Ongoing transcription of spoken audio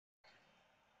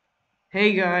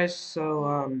Hey guys,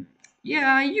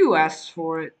 yeah, you asked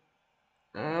for it.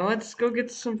 Let's go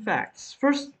get some facts.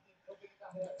 First,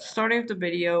 starting with the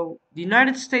video, the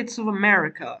United States of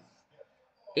America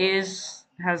has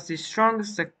the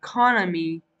strongest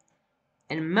economy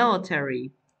and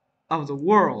military of the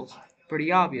world.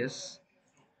 Pretty obvious.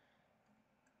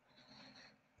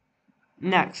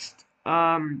 Next,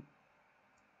 the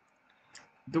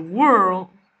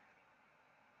world's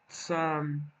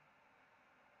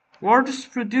largest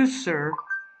producer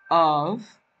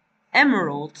of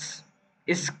emeralds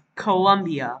is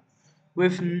Colombia,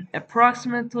 with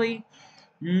approximately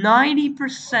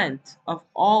 90% of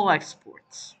all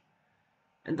exports.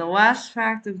 And the last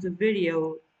fact of the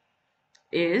video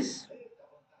is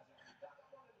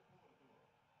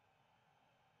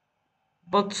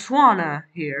Botswana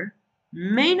here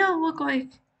may not look like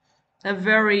a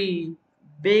very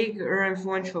big or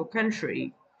influential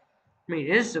country. I mean,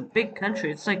 it is a big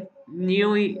country. It's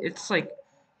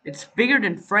bigger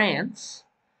than France.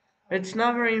 It's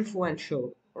not very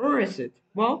influential. Or is it?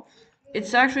 Well,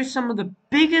 it's actually some of the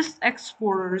biggest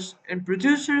exporters and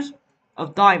producers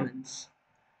of diamonds.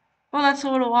 Well, that's a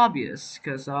little obvious,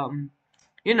 because,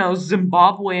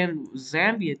 Zimbabwe and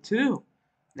Zambia, too.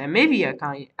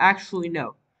 Namibia, actually,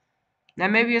 no.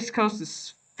 Namibia's coast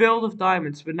is filled with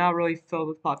diamonds, but not really filled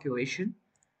with population.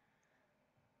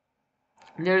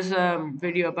 There's a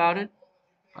video about it.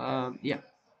 Yeah.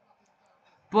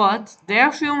 But they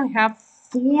actually only have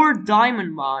 4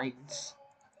 diamond mines.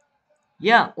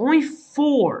 Yeah, only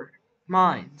 4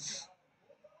 mines.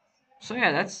 So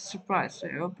yeah, that's a surprise. I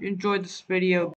hope you enjoyed this video.